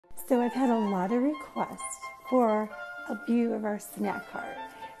So I've had a lot of requests for a view of our snack cart.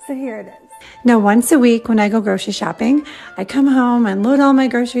 So here it is. Now once a week when I go grocery shopping, I come home and load all my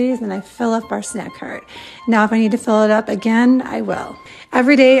groceries and I fill up our snack cart. Now if I need to fill it up again, I will.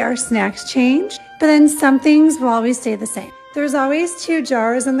 Every day our snacks change, but then some things will always stay the same. There's always 2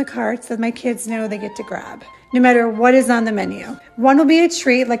 jars in the carts that my kids know they get to grab, no matter what is on the menu. One will be a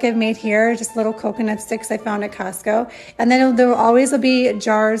treat like I've made here, just little coconut sticks I found at Costco. And then there will always be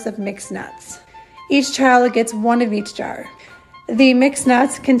jars of mixed nuts. Each child gets 1 of each jar. The mixed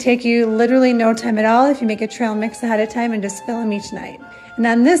nuts can take you literally no time at all if you make a trail mix ahead of time and just fill them each night. And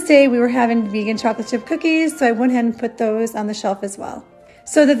on this day, we were having vegan chocolate chip cookies, so I went ahead and put those on the shelf as well.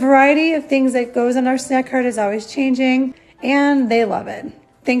 So the variety of things that goes in our snack cart is always changing, and they love it.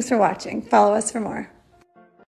 Thanks for watching. Follow us for more.